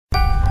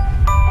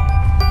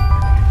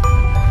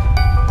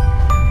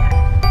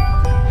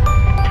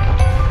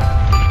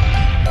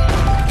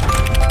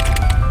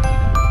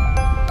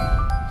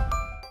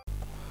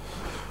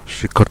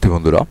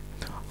বন্ধুরা,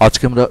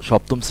 আজকে আমরা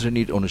সপ্তম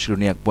শ্রেণীর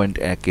অনুশীলনী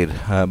 1.1 এর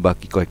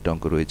বাকি কয়েকটা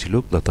অঙ্ক রয়েছিল,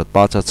 অর্থাৎ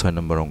 5 আর 6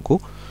 নম্বর অঙ্ক,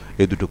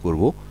 এই দুটো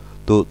করব।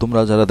 তো তোমরা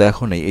যারা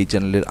দেখো নাই এই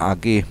চ্যানেলের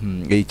আগে,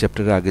 এই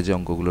চ্যাপ্টারের আগে যে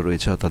অঙ্কগুলো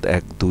রয়েছে অর্থাৎ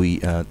 1, 2,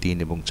 3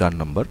 এবং 4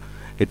 নম্বর,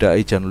 এটা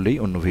এই চ্যানেলেই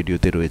অন্য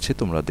ভিডিওতে রয়েছে,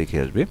 তোমরা দেখে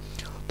আসবে।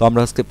 তো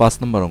আমরা আজকে 5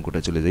 নম্বর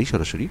অঙ্কটা চলে যাই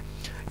সরাসরি।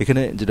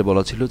 এখানে যেটা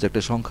বলা ছিল যে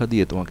একটা সংখ্যা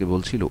দিয়ে তোমাকে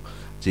বলছিল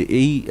যে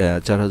এই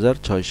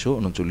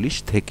 4639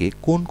 থেকে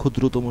কোন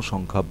ক্ষুদ্রতম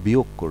সংখ্যা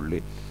বিয়োগ করলে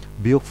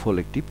বিয়োগফল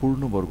একটি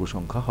পূর্ণবর্গ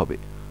সংখ্যা হবে,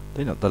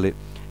 তাই না? তাহলে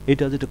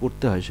এটা যেটা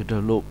করতে হয় সেটা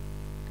হলো,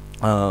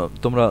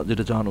 তোমরা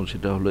যেটা জানো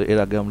সেটা হলো, এর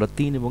আগে আমরা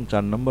 3 এবং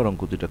 4 নম্বর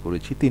অঙ্ক যেটা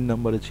করেছি, 3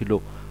 নম্বরে ছিল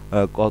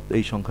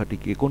এই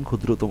সংখ্যাটিকে কোন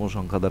ক্ষুদ্রতম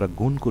সংখ্যা দ্বারা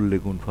গুণ করলে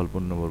গুণফল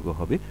পূর্ণবর্গ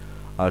হবে,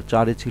 আর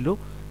 4-এ ছিল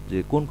যে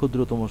কোন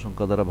ক্ষুদ্রতম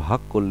সংখ্যা দ্বারা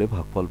ভাগ করলে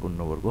ভাগফল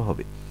পূর্ণবর্গ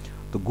হবে।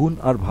 তো গুণ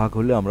আর ভাগ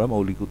হলে আমরা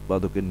মৌলিক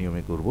উৎপাদকের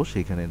নিয়মে করব,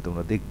 সেইখানে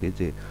তোমরা দেখবে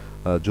যে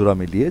জোড়া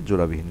মিলিয়ে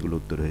জোড়াবিহীনগুলো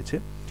উত্তর হয়েছে।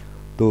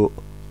 তো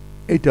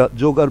এইটা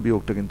যোগ আর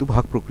বিয়োগটা কিন্তু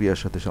ভাগ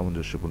প্রক্রিয়ার সাথে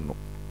সামঞ্জস্যপূর্ণ,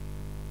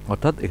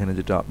 অর্থাৎ এখানে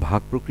যেটা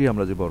ভাগ প্রক্রিয়া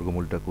আমরা যে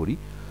বর্গমূলটা করি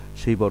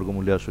সেই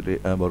বর্গমূলে আসলে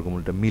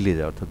বর্গমূলটা মিলে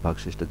যায়, অর্থাৎ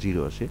ভাগশেষটা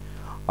 0 আসে।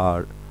 আর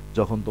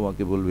যখন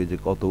তোমাকে বলবে যে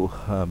কত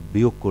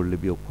বিয়োগ করলে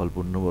বিয়োগফল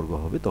পূর্ণবর্গ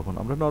হবে, তখন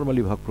আমরা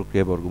নর্মালি ভাগ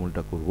প্রক্রিয়ায়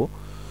বর্গমূলটা করব।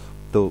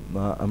 তো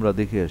আমরা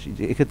দেখে আসি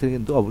যে এক্ষেত্রে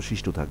কিন্তু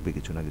অবশিষ্ট থাকবে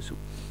কিছু না কিছু,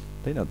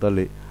 তাই না?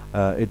 তাহলে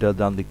এটা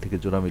ডান দিক থেকে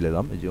জোড়া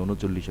মিলালাম, এই যে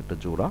 39 একটা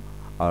জোড়া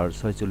আর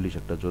 46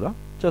 একটা জোড়া,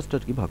 জাস্ট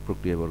আর কি ভাগ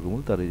প্রক্রিয়া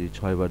বর্গমূল। তার এই যে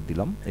 6 বার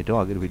দিলাম, এটাও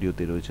আগের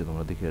ভিডিওতে রয়েছে,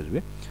 তোমরা দেখে আসবে।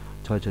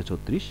 6 6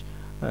 36।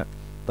 হ্যাঁ,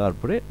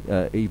 তারপরে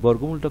এই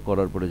বর্গমূলটা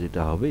করার পরে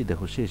যেটা হবে, এই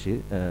দেখো শেষে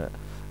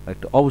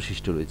একটা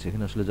অবশিষ্ট রয়েছে,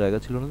 এখানে আসলে জায়গা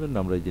ছিল না জন্য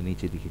আমরা এই যে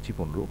নিচে লিখেছি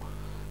 15।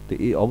 তো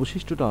এই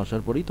অবশিষ্টটা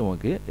আসার পরেই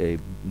তোমাকে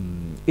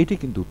এটি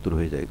কিন্তু উত্তর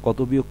হয়ে যায়। কত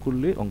বিয়োগ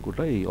করলে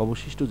অঙ্কটা এই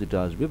অবশিষ্ট যেটা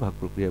আসবে ভাগ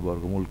প্রক্রিয়ায়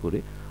বর্গমূল করে,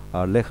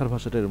 আর লেখার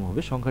ভাষাটা এরকম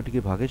হবে, সংখ্যাটিকে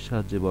ভাগের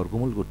সাহায্যে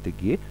বর্গমূল করতে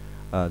গিয়ে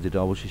যেটা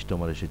অবশিষ্ট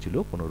আমার এসেছিল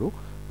 15,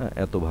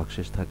 এত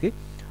ভাগশেষ থাকে,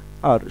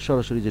 আর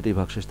সরাসরি যেটাই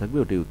ভাগশেষ থাকবে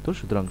ওটাই উত্তর।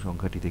 সুতরাং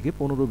সংখ্যাটি থেকে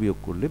 15 বিয়োগ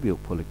করলে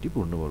বিয়োগফল একটি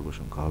পূর্ণবর্গ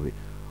সংখ্যা হবে,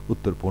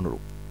 উত্তর 15।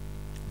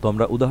 তো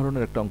আমরা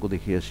উদাহরণের একটা অঙ্ক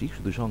দেখে আসি,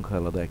 শুধু সংখ্যা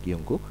আলাদা, একই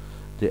অঙ্ক,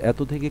 যে এত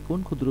থেকে কোন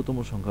ক্ষুদ্রতম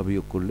সংখ্যা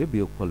বিয়োগ করলে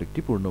বিয়োগফল একটি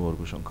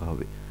পূর্ণবর্গ সংখ্যা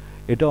হবে।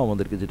 এটাও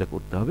আমাদেরকে যেটা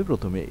করতে হবে,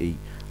 প্রথমে এই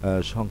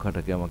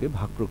সংখ্যাটাকে আমাকে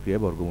ভাগ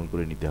প্রক্রিয়ায় বর্গমূল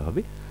করে নিতে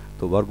হবে।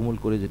 তো বর্গমূল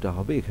করে যেটা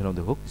হবে, এখানেও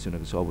দেখো কিছু না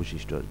কিছু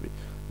অবশিষ্ট আসবে,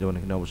 যেমন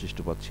এখানে অবশিষ্ট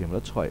পাচ্ছি আমরা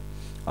 6,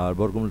 আর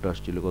বর্গমূলটা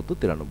আসছিল কত,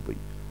 93,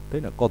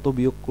 তাই না? কত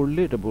বিয়োগ করলে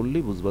এটা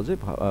বললেই বুঝবা যে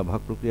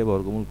ভাগ প্রক্রিয়ায়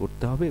বর্গমূল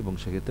করতে হবে, এবং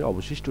সেক্ষেত্রে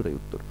অবশিষ্টটাই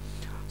উত্তর।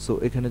 সো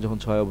এখানে যখন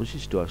 6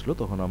 অবশিষ্ট আসলো,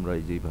 তখন আমরা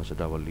এই যে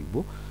ভাষাটা আবার লিখব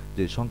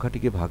যে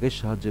সংখ্যাটিকে ভাগের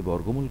সাহায্যে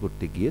বর্গমূল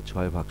করতে গিয়ে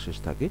 6 ভাগশেষ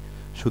থাকে,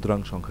 সুতরাং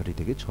সংখ্যাটি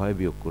থেকে 6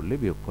 বিয়োগ করলে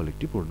বিয়োগফল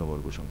একটি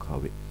পূর্ণবর্গ সংখ্যা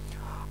হবে।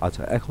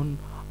 আচ্ছা, এখন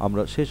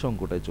আমরা শেষ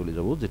অঙ্কটায় চলে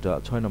যাব, যেটা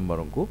 6 নম্বর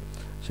অঙ্ক।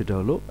 সেটা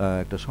হলো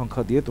একটা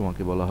সংখ্যা দিয়ে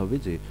তোমাকে বলা হবে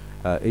যে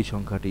এই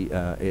সংখ্যাটি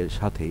এর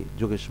সাথে,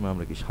 যোগের সময়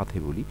আমরা কি সাথে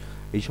বলি,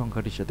 এই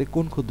সংখ্যাটির সাথে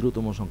কোন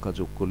ক্ষুদ্রতম সংখ্যা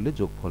যোগ করলে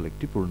যোগফল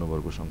একটি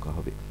পূর্ণবর্গ সংখ্যা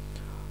হবে।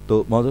 তো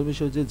মজার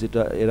বিষয় যে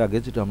যেটা এর আগে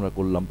যেটা আমরা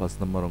করলাম 5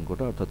 নম্বর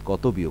অঙ্কটা, অর্থাৎ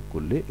কত বিয়োগ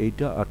করলে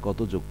এইটা আর কত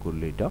যোগ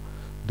করলে এটা,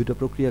 দুটা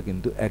প্রক্রিয়া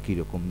কিন্তু একই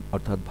রকম,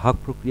 অর্থাৎ ভাগ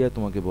প্রক্রিয়ায়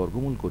তোমাকে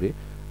বর্গমূল করে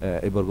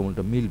এই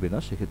বর্গমূলটা মিলবে না,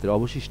 সেক্ষেত্রে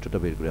অবশিষ্টটা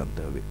বের করে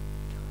আনতে হবে।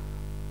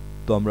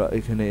 তো আমরা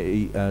এখানে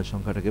এই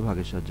সংখ্যাটাকে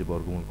ভাগের সাহায্যে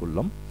বর্গমূল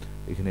করলাম,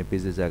 এখানে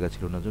পেজে জায়গা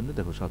ছিল না জন্য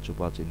দেখো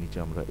 705 এর নিচে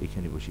আমরা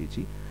এখানে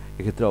বসিয়েছি।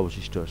 এক্ষেত্রে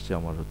অবশিষ্ট আসছে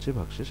আমার হচ্ছে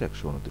ভাগশেষ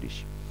 129,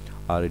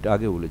 আর এটা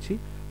আগে বলেছি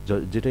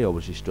যেটাই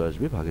অবশিষ্ট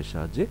আসবে ভাগের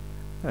সাহায্যে,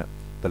 হ্যাঁ,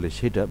 তাহলে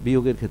সেটা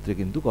বিয়োগের ক্ষেত্রে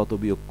কিন্তু কত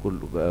বিয়োগ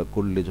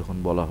করলে যখন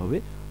বলা হবে,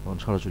 তখন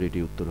সরাসরি এটি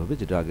উত্তর হবে,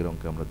 যেটা আগের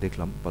অঙ্কে আমরা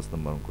দেখলাম 5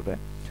 নম্বর অঙ্কটায়।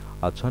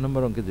 আর 6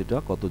 নম্বর অঙ্কে যেটা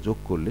কত যোগ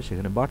করলে,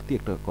 সেখানে বাড়তি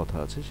একটা কথা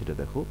আছে, সেটা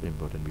দেখো,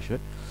 ইম্পর্টেন্ট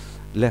বিষয়।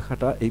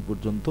 লেখাটা এই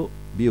পর্যন্ত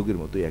বিয়োগের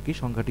মতো একই,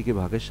 সংখ্যাটিকে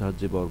ভাগের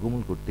সাহায্যে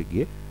বর্গমূল করতে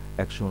গিয়ে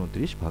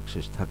 129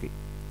 ভাগশেষ থাকে।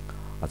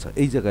 আচ্ছা,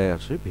 এই জায়গায়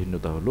আসে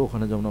ভিন্নতা হলো,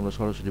 ওখানে যেমন আমরা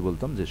সরাসরি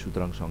বলতাম যে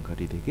সুতরাং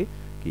সংখ্যাটি থেকে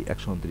কি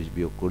 129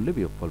 বিয়োগ করলে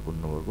বিয়োগফল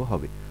পূর্ণবর্গ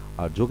হবে,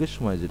 আর যোগের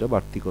সময় যেটা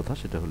বাড়তি কথা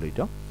সেটা হলো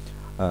এটা,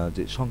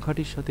 যে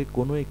সংখ্যাটির সাথে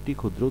কোনো একটি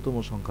ক্ষুদ্রতম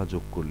সংখ্যা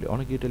যোগ করলে,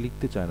 অনেকে এটা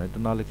লিখতে চায় না, এটা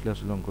না লিখলে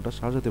আসলে অঙ্কটা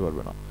সাজাতে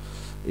পারবে না।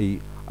 এই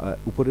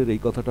উপরের এই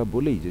কথাটা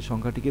বলেই যে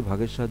সংখ্যাটিকে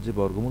ভাগের সাহায্যে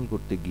বর্গমূল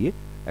করতে গিয়ে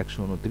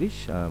 129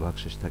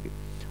 ভাগশেষ থাকে,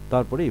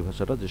 তারপরে এই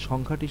ভাষাটা যে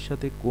সংখ্যাটির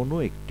সাথে কোনো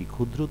একটি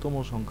ক্ষুদ্রতম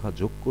সংখ্যা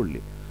যোগ করলে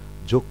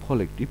যোগফল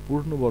একটি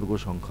পূর্ণবর্গ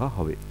সংখ্যা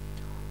হবে।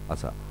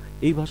 আচ্ছা,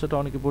 এই ভাষাটা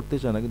অনেকে পড়তে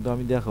চায় না, কিন্তু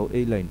আমি দেখাও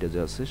এই লাইনটা যে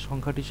আছে,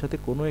 সংখ্যাটির সাথে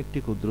কোনো একটি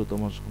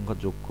ক্ষুদ্রতম সংখ্যা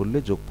যোগ করলে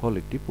যোগফল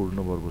একটি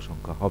পূর্ণবর্গ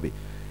সংখ্যা হবে,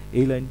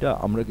 এই লাইনটা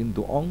আমরা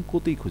কিন্তু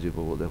অঙ্কতেই খুঁজে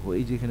পাবো। দেখো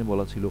এই যে এখানে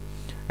বলা ছিল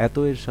এত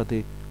এর সাথে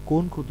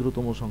কোন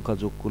ক্ষুদ্রতম সংখ্যা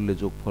যোগ করলে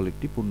যোগফল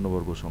একটি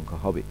পূর্ণবর্গ সংখ্যা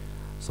হবে।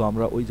 সো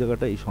আমরা ওই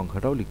জায়গাটা এই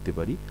সংখ্যাটাও লিখতে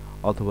পারি,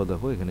 অথবা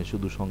দেখো এখানে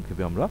শুধু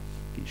সংক্ষেপে আমরা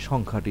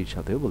সংখ্যাটির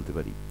সাথেও বলতে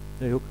পারি।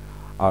 যাই হোক,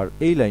 আর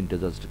এই লাইনটা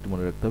জাস্ট একটু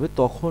মনে রাখতে হবে,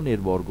 তখন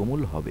এর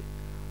বর্গমূল হবে।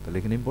 তাহলে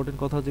এখানে ইম্পর্টেন্ট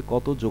কথা যে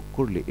কত যোগ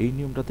করলে, এই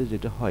নিয়মটাতে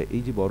যেটা হয়,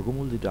 এই যে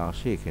বর্গমূল যেটা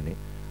আসে এখানে,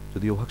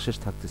 যদিও ভাগশেষ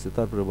থাকতেছে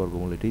তারপরে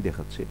বর্গমূল এটাই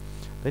দেখাচ্ছে,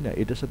 তাই না?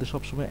 এটার সাথে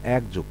সবসময়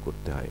 1 যোগ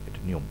করতে হয়, এটা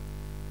নিয়ম,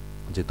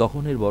 যে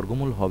তখন এর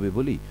বর্গমূল হবে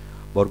বলেই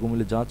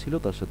বর্গমূলে যা ছিল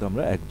তার সাথে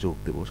আমরা 1 যোগ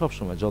দেবো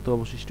সবসময়, যত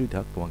অবশিষ্টই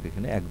থাক তোমাকে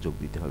এখানে 1 যোগ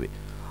দিতে হবে।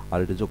 আর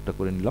এটা যোগটা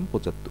করে নিলাম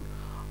 75।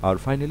 আর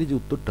ফাইনালি যে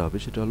উত্তরটা হবে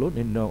সেটা হলো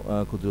নির্ণয়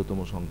ক্ষুদ্রতম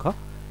সংখ্যা।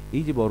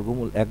 এই যে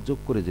বর্গমূল 1 যোগ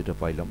করে যেটা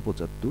পাইলাম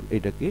 75,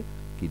 এটাকে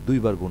কি 2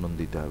 বার গুণন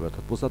দিতে হবে,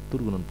 অর্থাৎ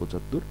 75 গুণন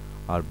 75,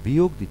 আর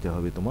বিয়োগ দিতে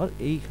হবে তোমার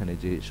এইখানে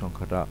যে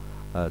সংখ্যাটা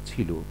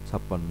ছিল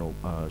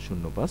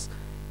 5605,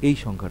 এই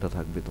সংখ্যাটা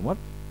থাকবে তোমার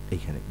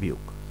এইখানে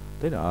বিয়োগ,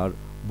 তাই না? আর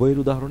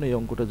বইয়ের উদাহরণে এই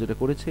অঙ্কটা যেটা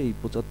করেছে, এই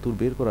 75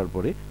 বের করার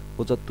পরে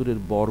 75-এর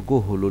বর্গ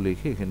হলো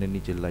লিখে এখানে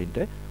নিচের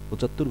লাইনটায়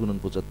 75 গুণন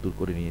 75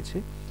 করে নিয়েছে,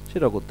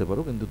 সেটাও করতে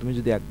পারো। কিন্তু তুমি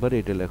যদি একবারে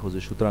এটা লেখো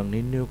যে সুতরাং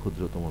নির্ণয়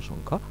ক্ষুদ্রতম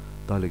সংখ্যা,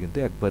 তাহলে কিন্তু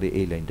একবারে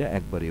এই লাইনটা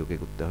একবারে ওকে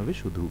করতে হবে,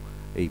 শুধু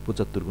এই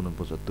 75 গুণন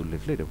 75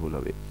 লিখলে এটা ভুল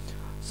হবে।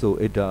 সো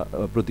এটা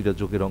প্রতিটা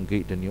যোগের অঙ্কে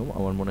এটা নিয়ম।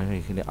 আমার মনে হয়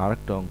এখানে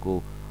আরেকটা অঙ্ক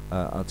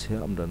আছে,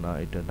 আমরা না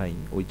এটা নাই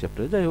ওই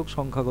চ্যাপ্টারে। যাই হোক,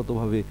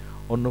 সংখ্যাগতভাবে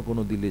অন্য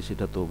কোনো দিলে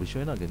সেটা তো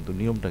বিষয় না, কিন্তু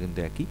নিয়মটা কিন্তু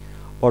একই।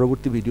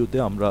 পরবর্তী ভিডিওতে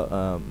আমরা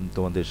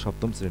তোমাদের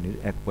সপ্তম শ্রেণীর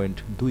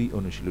 1.2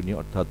 অনুশীলনী,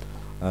 অর্থাৎ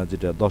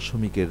যেটা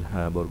দশমিকের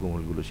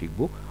বর্গমূলগুলো শিখব।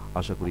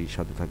 আশা করি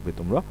সাথে থাকবে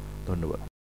তোমরা। ধন্যবাদ।